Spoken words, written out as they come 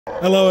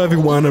Hello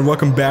everyone and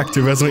welcome back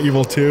to Resident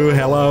Evil 2.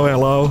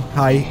 Hello.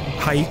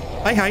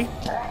 Hi.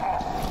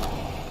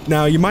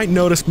 Now you might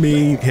notice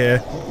me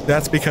here.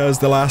 That's because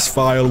the last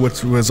file,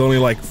 which was only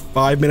like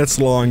 5 minutes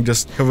long,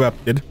 just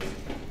corrupted.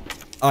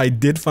 I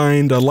did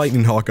find a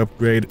Lightning Hawk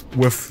upgrade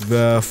with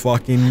the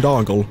fucking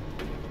dongle.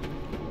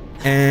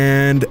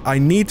 And I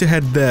need to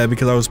head there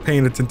because I was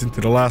paying attention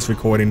to the last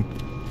recording.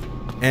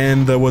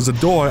 And there was a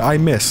door I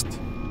missed.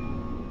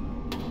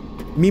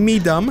 Me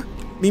dumb.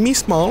 Me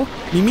small.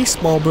 Me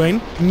small brain.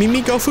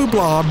 Me go through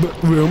blob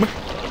room.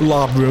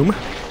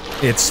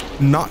 It's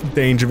not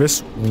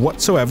dangerous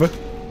whatsoever.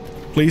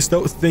 Please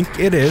don't think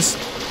it is.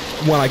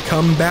 When I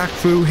come back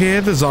through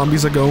here, the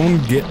zombies are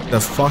going to get the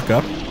fuck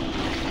up.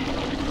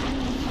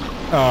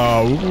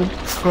 Oh,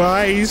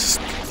 Christ.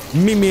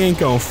 Mimi ain't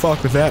gonna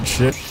fuck with that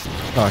shit.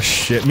 Oh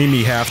shit,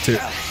 Mimi have to.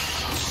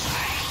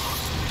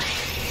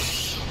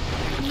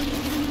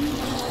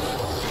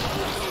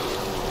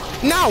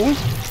 No!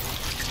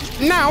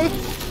 No!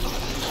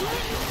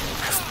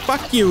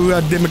 Fuck you,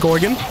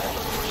 Demogorgon.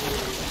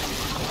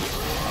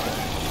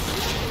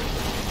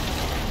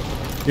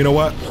 You know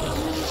what?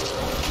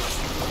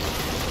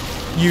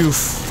 You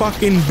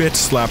fucking bitch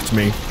slapped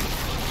me.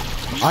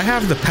 I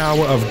have the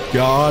power of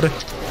God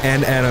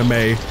and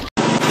anime.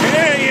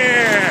 Hell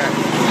yeah!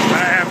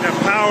 I have the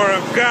power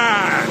of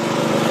God!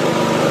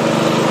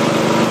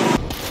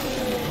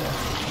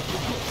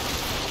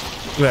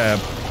 Yeah,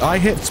 I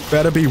hits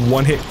better be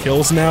one-hit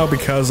kills now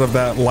because of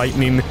that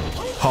Lightning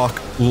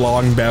Hawk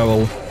long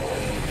barrel,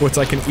 which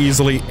I can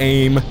easily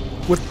aim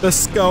with the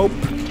scope.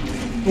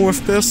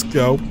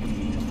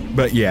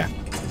 But yeah,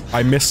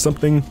 I missed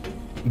something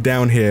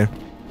down here.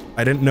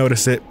 I didn't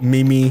notice it.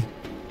 Mimi.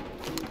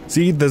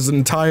 See, there's an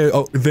entire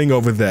thing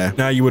over there.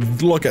 Now you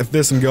would look at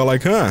this and go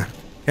like, huh,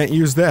 can't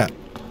use that.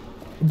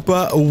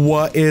 But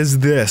what is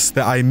this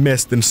that I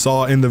missed and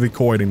saw in the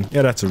recording?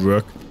 Yeah, that's a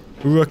rook.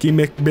 Rookie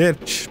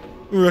McBitch.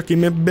 Rookie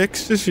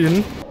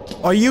McBitch.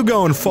 Are you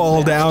going to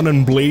fall down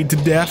and bleed to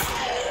death?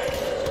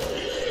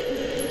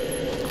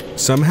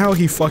 Somehow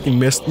he fucking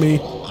missed me.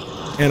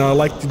 And I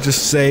like to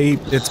just say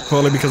it's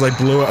probably because I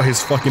blew out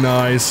his fucking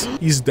eyes.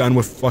 He's done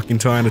with fucking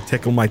trying to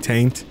tickle my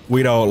taint.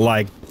 We don't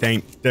like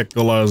taint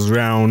ticklers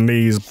round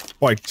these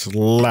parts,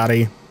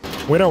 laddie.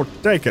 We don't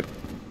take it.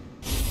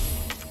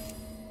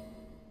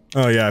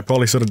 Oh yeah, I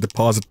probably should have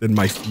deposited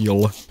my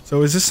fuel.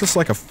 So is this just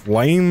like a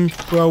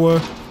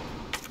flamethrower?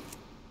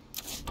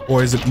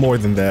 Or is it more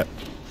than that?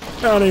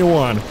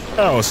 Anyone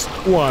else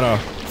wanna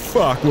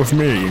fuck with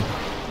me?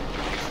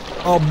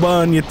 I'll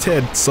burn your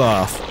tits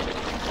off.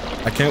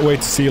 I can't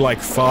wait to see like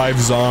 5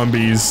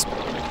 zombies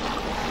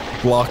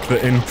block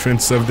the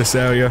entrance of this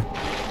area.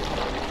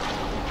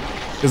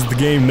 Because the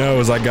game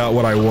knows I got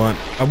what I want.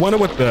 I wonder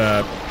what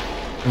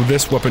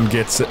this weapon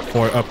gets it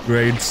for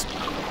upgrades.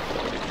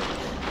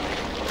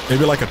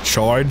 Maybe like a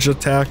charge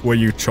attack where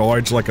you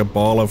charge like a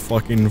ball of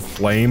fucking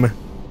flame.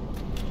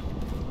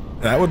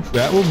 That would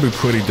be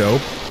pretty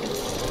dope.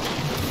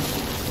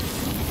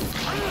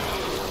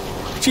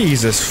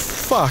 Jesus,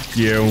 fuck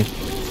you.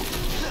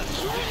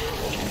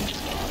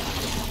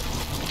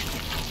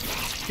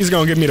 He's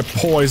gonna give me the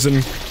poison.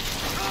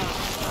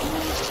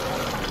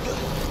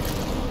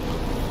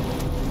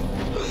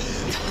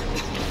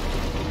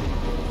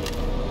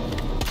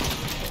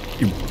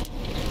 You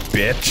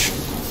bitch.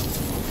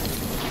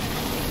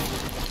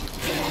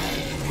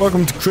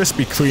 Welcome to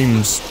Krispy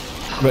Kremes.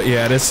 But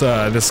yeah,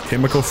 this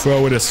chemical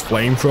thrower, this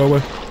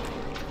flamethrower.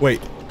 Wait,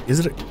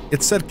 is it?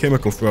 It said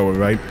chemical thrower,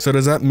 right? So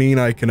does that mean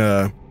I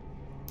can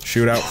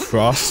shoot out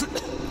frost?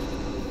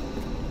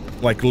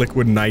 Like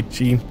liquid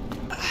nitrogen?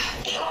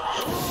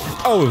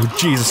 Oh,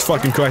 Jesus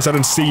fucking Christ, I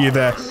didn't see you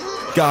there.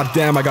 God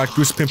damn, I got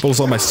goose pimples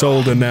on my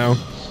shoulder now.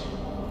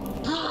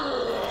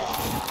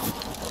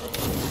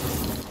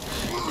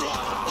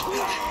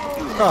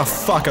 Oh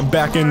fuck, I'm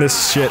back in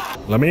this shit.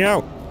 Let me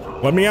out.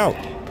 Let me out.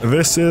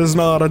 This is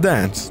not a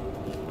dance.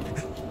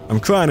 I'm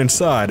crying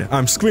inside.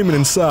 I'm screaming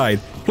inside.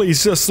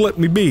 Please just let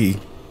me be.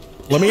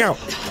 Let me out.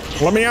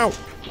 Let me out.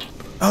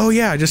 Oh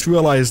yeah, I just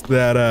realized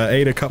that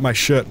Ada cut my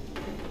shirt.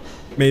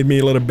 Made me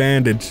a little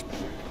bandage.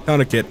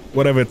 Tourniquet,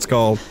 whatever it's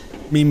called.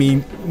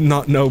 Mimi,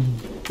 not no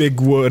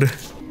big wood.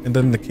 And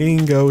then the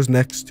king goes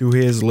next to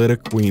his little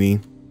queenie.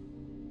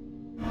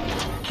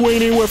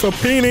 Queenie with a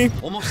peenie!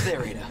 Almost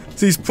there, Ada.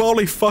 She's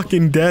probably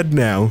fucking dead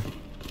now.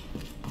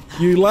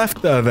 You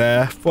left her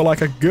there for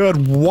like a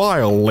good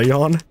while,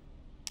 Leon.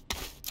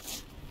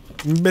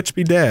 Bitch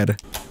be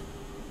dead.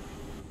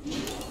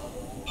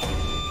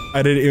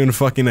 I didn't even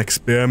fucking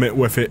experiment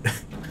with it.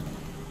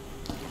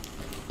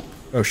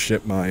 Oh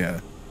shit, my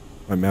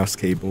mouse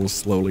cable's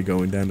slowly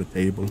going down the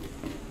table.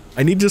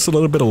 I need just a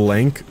little bit of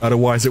length,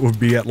 otherwise it would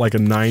be at like a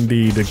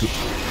 90 degree.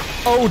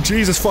 Oh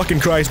Jesus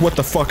fucking Christ, what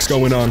the fuck's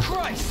going on?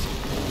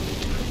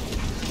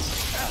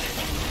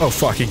 Oh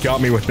fuck, he got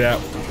me with that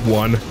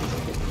one.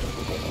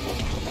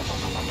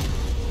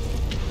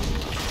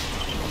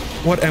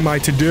 What am I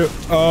to do?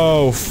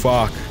 Oh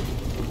fuck.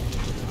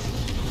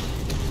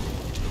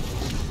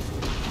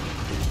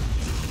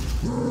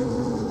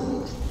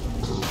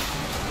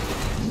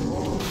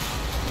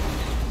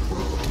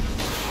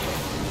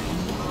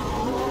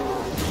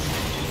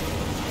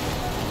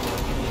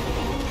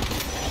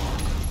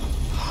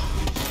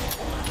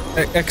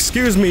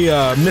 Excuse me,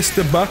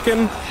 Mr.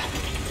 Buckin.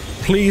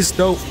 Please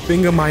don't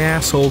finger my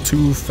asshole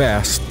too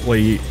fast,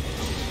 please.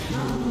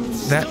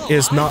 That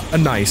is not a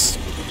nice.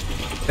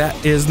 That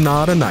is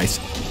not a nice.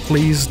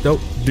 Please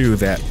don't do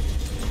that.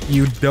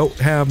 You don't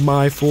have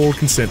my full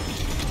consent.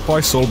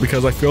 Also,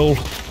 because I feel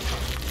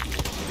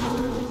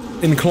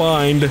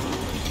inclined.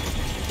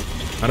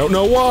 I don't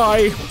know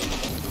why.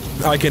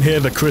 I can hear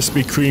the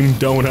Krispy Kreme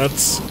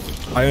donuts.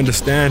 I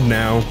understand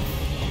now.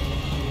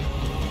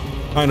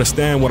 I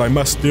understand what I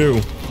must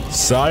do.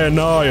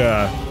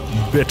 Sayonara,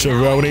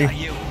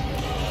 bitcheroni.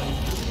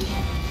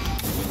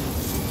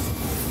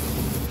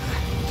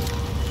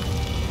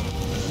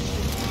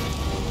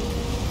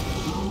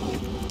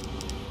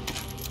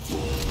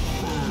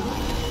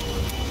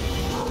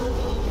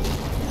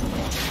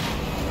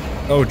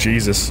 Oh,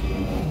 Jesus.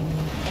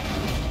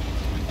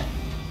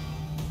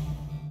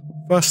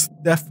 First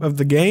death of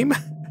the game?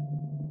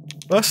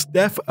 First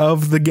death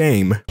of the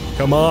game.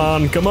 Come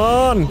on, come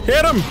on!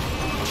 Hit him!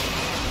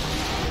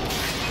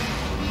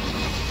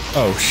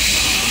 Oh,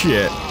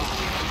 shit.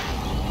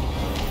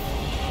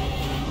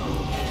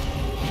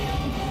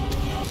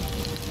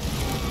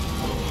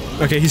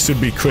 Okay, he should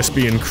be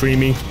crispy and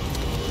creamy.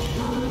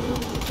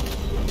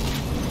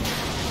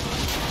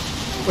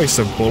 Waste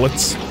of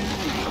bullets.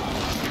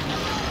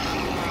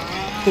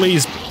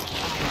 Please.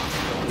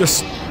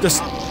 Just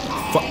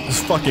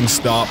fucking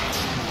stop.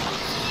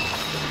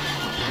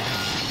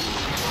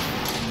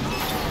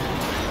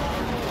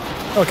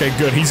 Okay,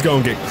 good. He's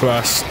gonna get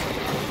crushed.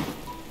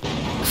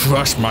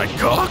 Crush my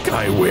cock,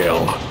 I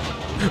will.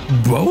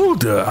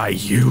 Boulder I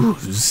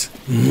use.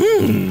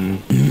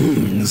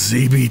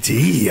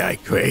 CBT I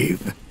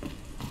crave.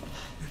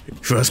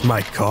 Crush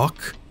my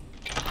cock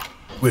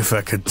with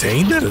a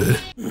container.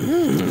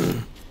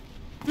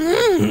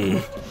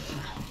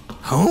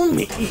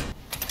 Homie.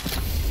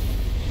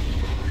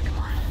 Come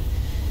on.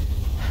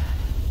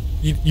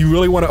 You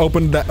really want to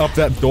open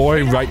that door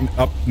right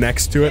up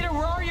next to it? Peter,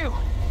 where are you?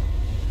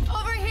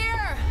 Over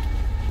here!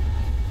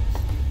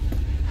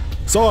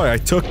 Sorry, I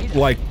took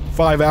like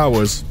 5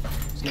 hours. I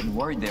was getting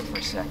worried there for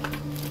a sec.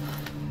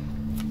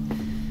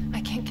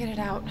 I can't get it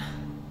out.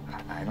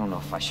 I don't know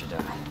if I should,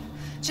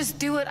 Just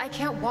do it. I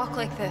can't walk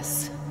like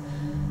this.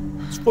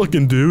 Just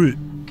fucking do it.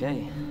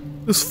 Okay.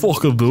 Just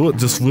fucking do it.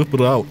 Just rip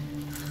it out.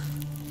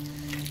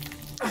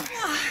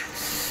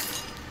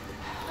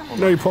 You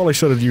know, you probably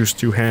should have used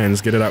 2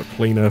 hands. Get it out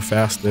cleaner,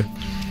 faster.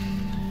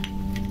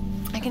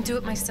 I can do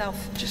it myself.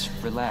 Just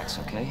relax,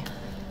 okay?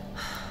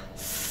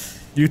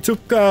 You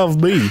took care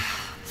of me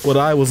when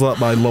I was at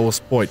my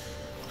lowest point.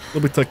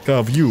 Let me take care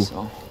of you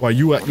So, while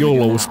you at what do your we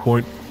do lowest now?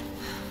 point.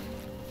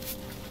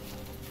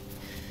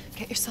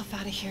 Get yourself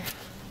out of here.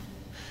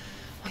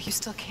 While you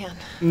still can.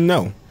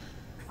 No.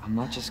 I'm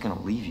not just gonna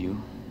leave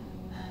you.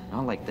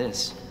 Not like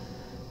this.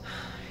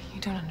 You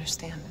don't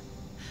understand.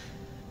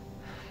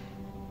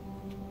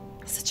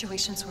 The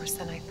situation's worse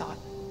than I thought.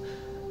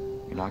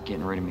 You're not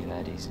getting rid of me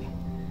that easy.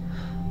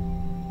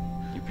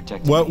 You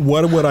protected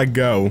Where would I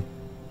go?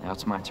 Now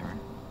it's my turn.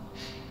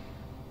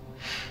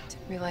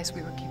 Didn't realize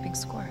we were keeping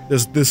score.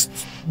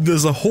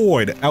 There's a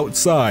horde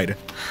outside.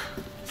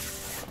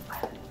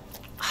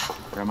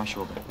 Grab my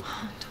shoulder.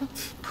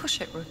 Don't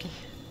push it, rookie.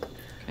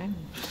 Okay,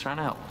 just trying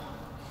to help.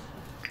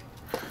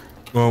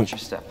 Well, What's your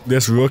step?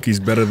 this rookie's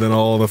better than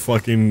all the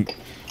fucking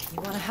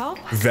You wanna help?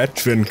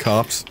 veteran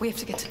cops. We have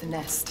to get to the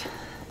nest.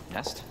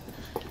 Nest?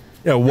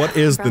 Yeah, what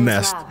is the Brown's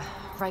nest? lab,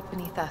 right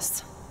beneath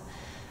us.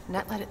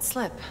 Net let it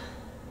slip.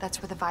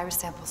 That's where the virus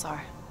samples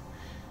are.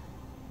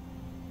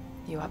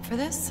 You up for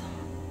this?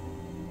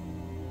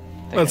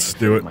 Think I Let's can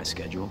do fit it. My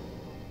schedule.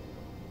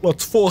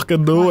 Let's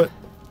fucking do it.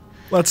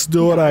 Let's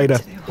do it, Ida.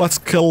 to do. Let's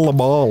kill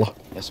them all.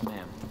 Yes,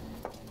 ma'am.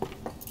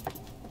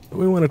 Do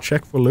we want to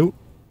check for loot?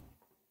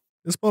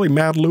 There's probably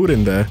mad loot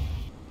in there.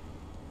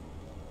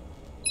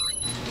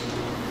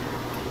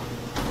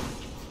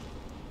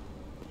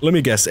 Let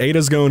me guess.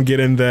 Ada's going to get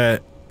in there,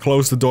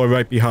 close the door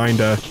right behind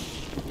her.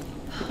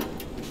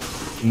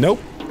 Nope.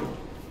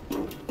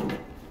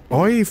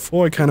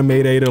 RE4 kind of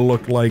made Ada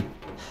look like...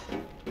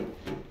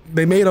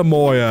 They made her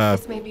more,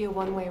 This may be a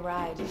one-way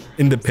ride.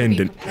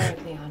 independent. Be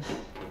prepared, Leon.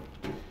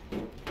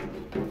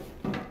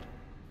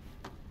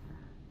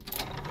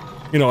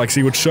 You know, like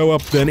she would show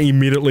up, then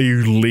immediately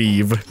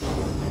leave.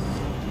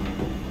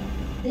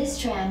 This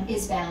tram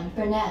is bound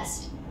for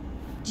Nest.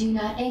 Do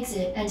not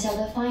exit until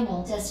the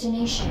final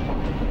destination.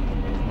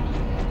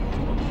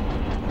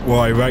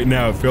 Why, right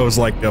now it feels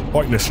like a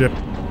partnership.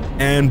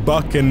 And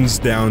Buckin's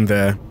down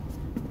there.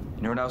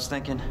 You know what I was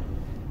thinking?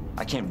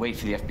 I can't wait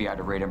for the FBI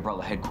to raid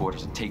Umbrella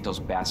headquarters and take those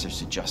bastards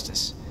to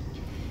justice.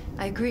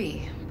 I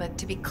agree, but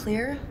to be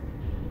clear,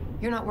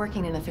 you're not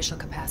working in official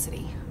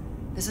capacity.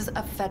 This is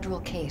a federal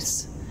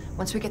case.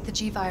 Once we get the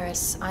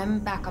G-Virus, I'm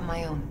back on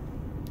my own.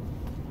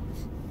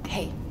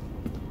 Hey,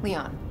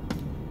 Leon.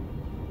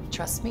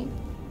 Trust me?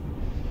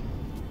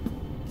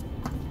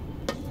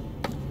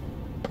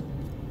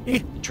 You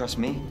trust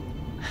me?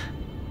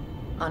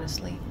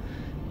 Honestly,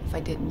 if I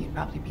didn't, you'd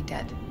probably be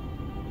dead.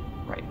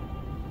 Right.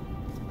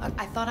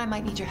 I thought I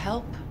might need your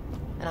help,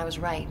 and I was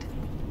right.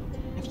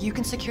 If you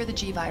can secure the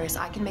G-Virus,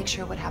 I can make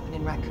sure what happened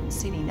in Raccoon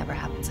City never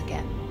happens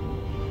again.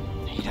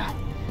 Ada,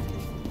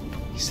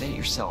 you say it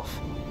yourself.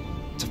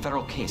 It's a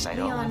federal case. I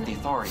don't Leon, have the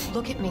authority.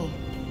 Look at me.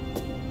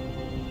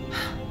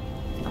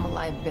 I'm a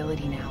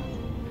liability now.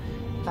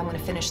 If I'm gonna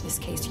finish this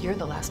case, you're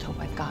the last hope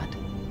I've got.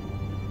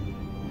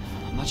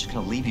 I'm not just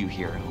gonna leave you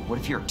here. What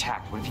if you're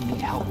attacked? What if you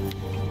need help?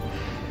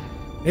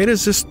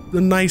 Ada's just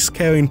a nice,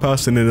 caring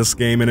person in this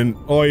game, and in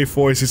all your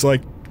voice, he's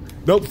like,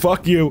 nope,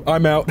 fuck you,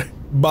 I'm out.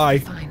 Bye.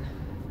 Fine.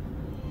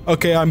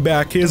 Okay, I'm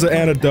back. Here's an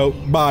antidote.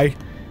 Bye.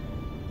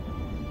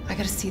 I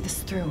gotta see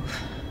this through.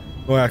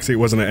 Well, actually, it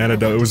wasn't an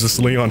antidote. It was just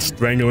Leon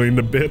strangling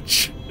the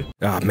bitch.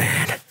 Oh,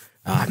 man.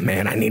 Oh,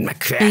 man, I need my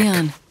crack.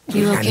 Leon,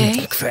 you I okay?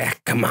 need some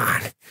crack. Come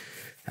on.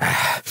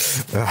 I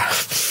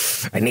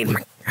need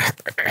my...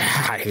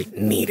 I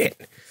need it.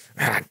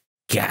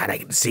 God, I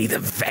can see the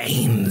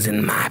veins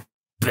in my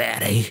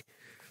body.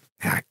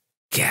 God,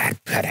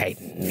 but I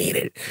need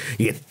it.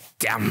 You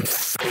dumb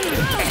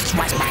bitch.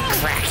 What's my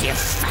crack, you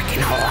fucking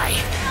whore?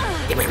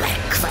 Give me my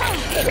crack.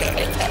 Give it.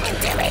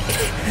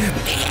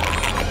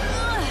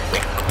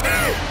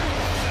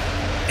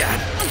 God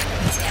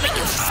damn it,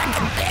 you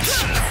fucking bitch.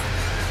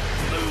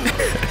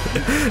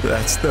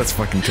 That's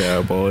fucking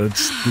terrible.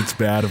 It's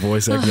bad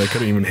voice acting. I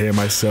couldn't even hear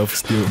myself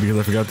still because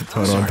I forgot to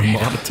turn on the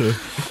monitor.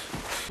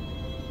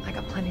 I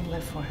got plenty to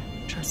live for.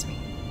 Trust me.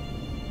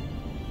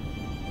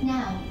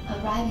 Now,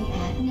 arriving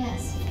at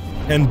Nest.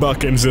 And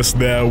Buckin's just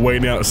there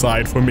waiting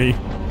outside for me.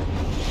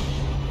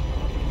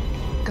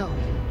 Go.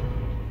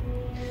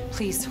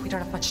 Please, we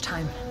don't have much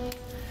time.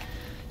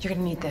 You're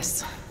gonna need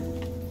this.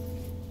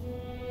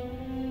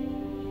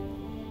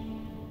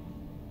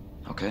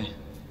 Okay.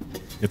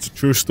 It's a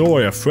true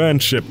story of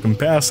friendship,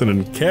 compassion,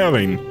 and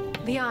caring.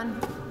 Leon.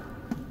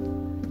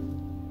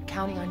 I'm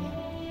counting on you.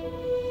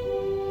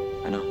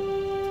 I know.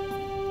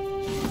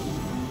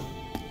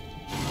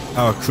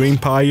 I'll cream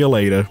pie you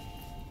later.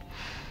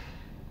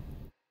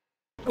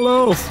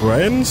 Hello,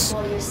 friends.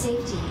 For your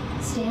safety,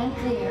 stand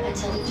clear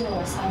until the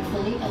doors are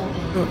fully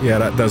open. Oh, yeah,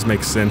 that does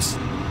make sense.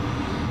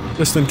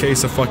 Just in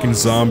case a fucking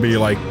zombie,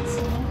 like,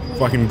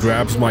 fucking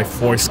grabs my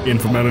foreskin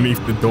from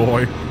underneath the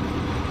door. For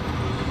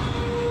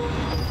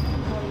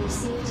your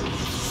safety,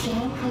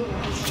 stand clear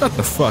until Shut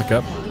the fuck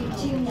up.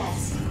 to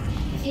Nest.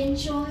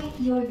 Enjoy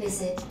your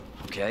visit.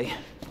 Okay.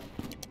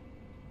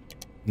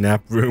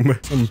 Nap room.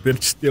 Some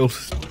bitch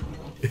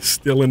is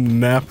still in the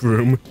nap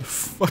room.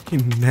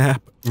 Fucking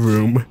nap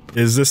room.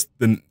 Is this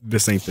the...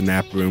 This ain't the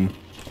nap room.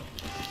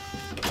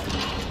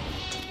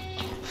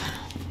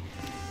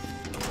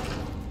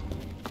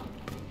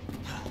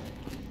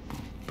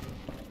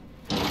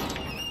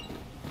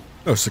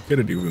 Oh,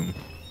 security room.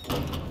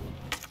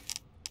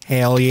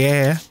 Hell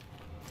yeah.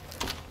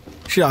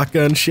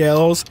 Shotgun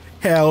shells.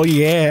 Hell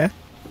yeah.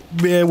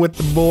 Beer with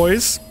the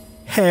boys.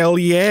 Hell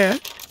yeah.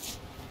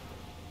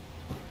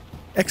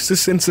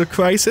 Existential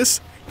crisis.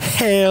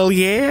 Hell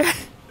yeah.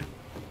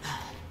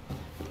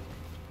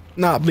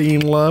 Not being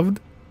loved.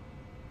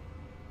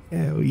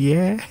 Hell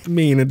yeah.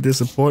 Being a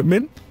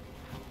disappointment.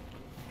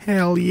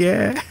 Hell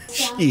yeah.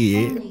 Staff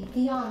Shit. only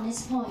beyond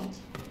this point.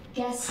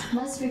 Guests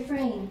must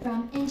refrain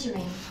from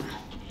entering.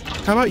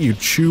 How about you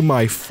chew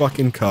my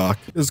fucking cock?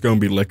 This is gonna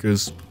be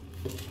liquors.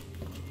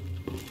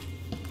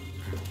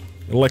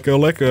 Liquor,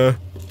 liquor.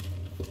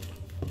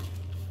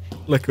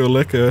 Liquor,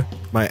 liquor.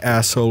 My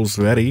asshole's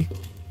ready.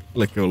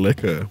 Liquor,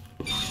 liquor.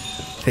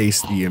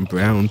 Tasty and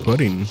brown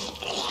pudding.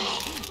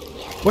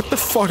 What the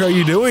fuck are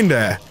you doing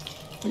there?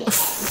 What the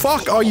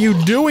fuck are you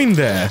doing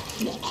there?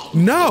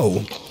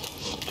 No!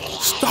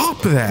 Stop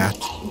that!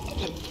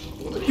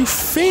 You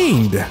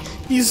fiend!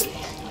 He's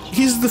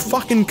the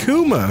fucking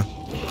Kuma!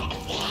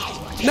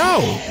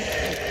 No!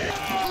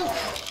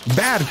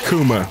 Bad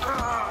Kuma!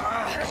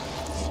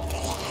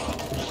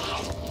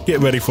 Get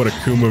ready for the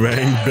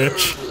Kumarang,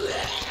 bitch.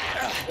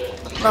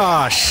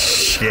 Ah,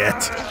 shit.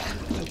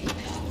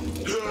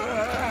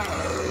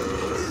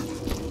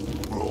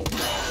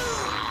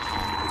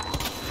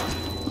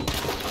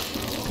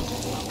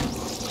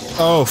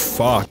 Oh,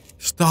 fuck.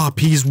 Stop,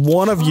 he's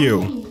one of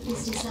you. Food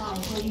is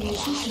designed for your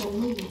nutritional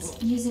needs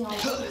using our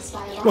latest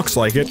biological Looks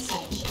like it.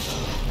 research.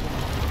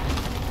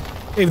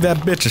 Gave that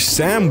bitch a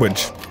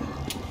sandwich.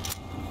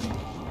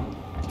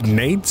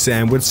 Nate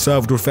sandwich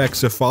served with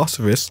extra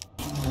phosphorus.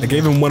 I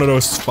gave him one of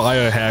those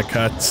fire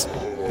haircuts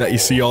that you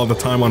see all the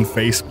time on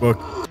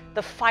Facebook.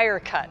 The fire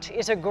cut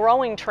is a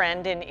growing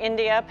trend in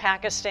India,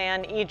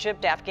 Pakistan,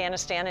 Egypt,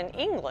 Afghanistan, and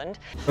England.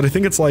 But I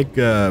think it's like,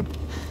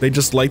 they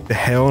just light the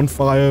hair on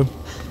fire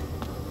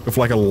with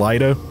like a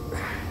lighter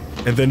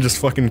and then just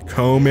fucking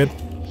comb it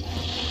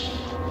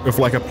with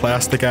like a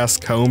plastic ass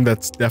comb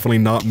that's definitely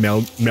not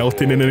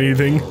melting in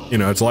anything. You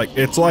know, it's like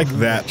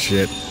that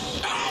shit.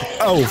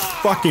 Oh,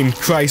 fucking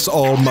Christ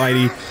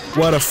almighty.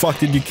 Where the fuck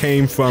did you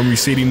came from,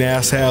 receding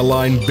ass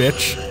hairline,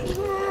 bitch?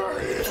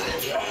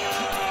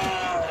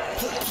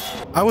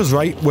 I was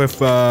right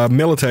with,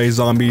 military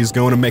zombies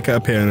going to make an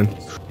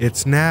appearance.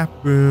 It's nap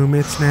room,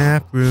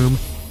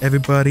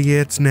 everybody,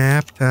 it's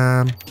nap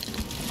time.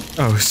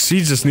 Oh, she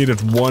just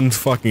needed one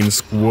fucking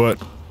squirt.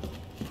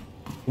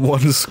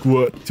 One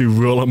squirt to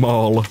rule them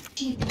all.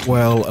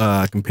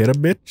 Well, computer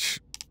bitch,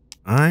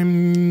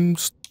 I'm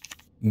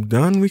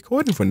done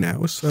recording for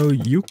now, so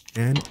you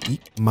can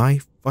eat my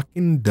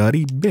fucking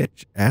dirty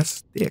bitch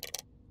ass dick.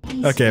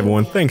 Okay,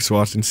 everyone, thanks for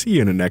watching. See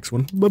you in the next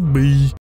one. Bye-bye.